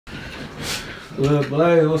Lil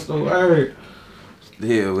Blaze, what's the word?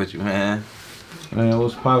 Deal with you, man. Man,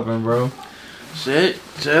 what's poppin', bro? Shit,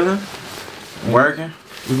 chilling, working.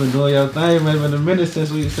 You've been doing your thing, man. It's been a minute since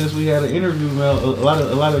we had an interview, man. A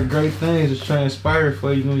lot of great things has transpired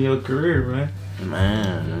for you in your career, man.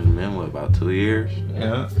 Man, it's been what, about 2 years?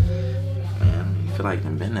 Yeah. Man, you feel like it's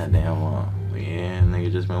been that damn long. But yeah,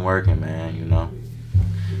 nigga just been working, man. You know,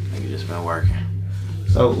 nigga just been working.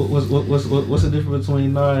 So what's the difference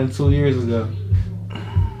between now and 2 years ago?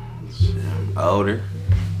 Shit, I'm older,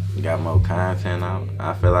 got more content out.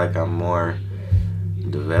 I feel like I'm more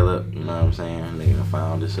developed. You know what I'm saying? Nigga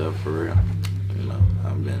found this up for real. You know,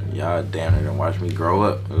 y'all damn near done watched me grow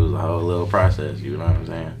up. It was a whole little process. You know what I'm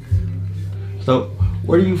saying? So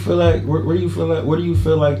where do you feel like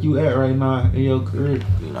you at right now in your career?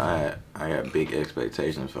 You know, I got big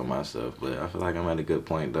expectations for myself, but I feel like I'm at a good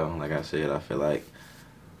point though. Like I said, I feel like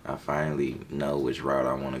I finally know which route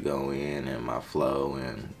I want to go in and my flow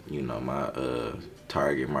and, you know, my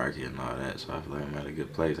target market and all that. So I feel like I'm at a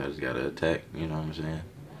good place. I just got to attack, you know what I'm saying?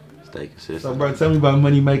 Stay consistent. So, bro, tell me about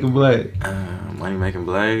Money Making Blade. Money Making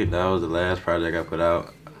Blade, that was the last project I put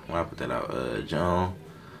out. When I put that out, June,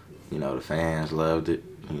 you know, the fans loved it.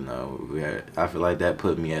 You know, I feel like that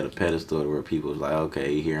put me at a pedestal where people was like,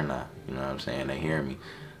 okay, he here now. You know what I'm saying? They hear me.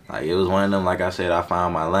 Like, it was one of them, like I said, I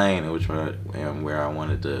found my lane, which where I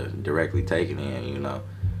wanted to directly take it in, you know.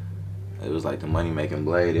 It was like the Money Making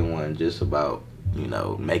Blade. It wasn't just about, you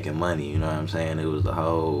know, making money, you know what I'm saying? It was the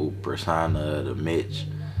whole persona, the Mitch.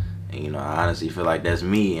 And, you know, I honestly feel like that's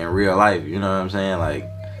me in real life, you know what I'm saying? Like,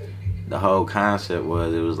 the whole concept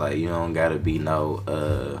was, it was like, you don't gotta be no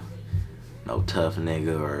tough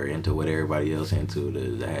nigga or into what everybody else into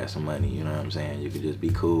to have some money, you know what I'm saying? You could just be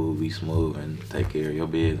cool, be smooth, and take care of your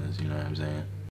business, you know what I'm saying?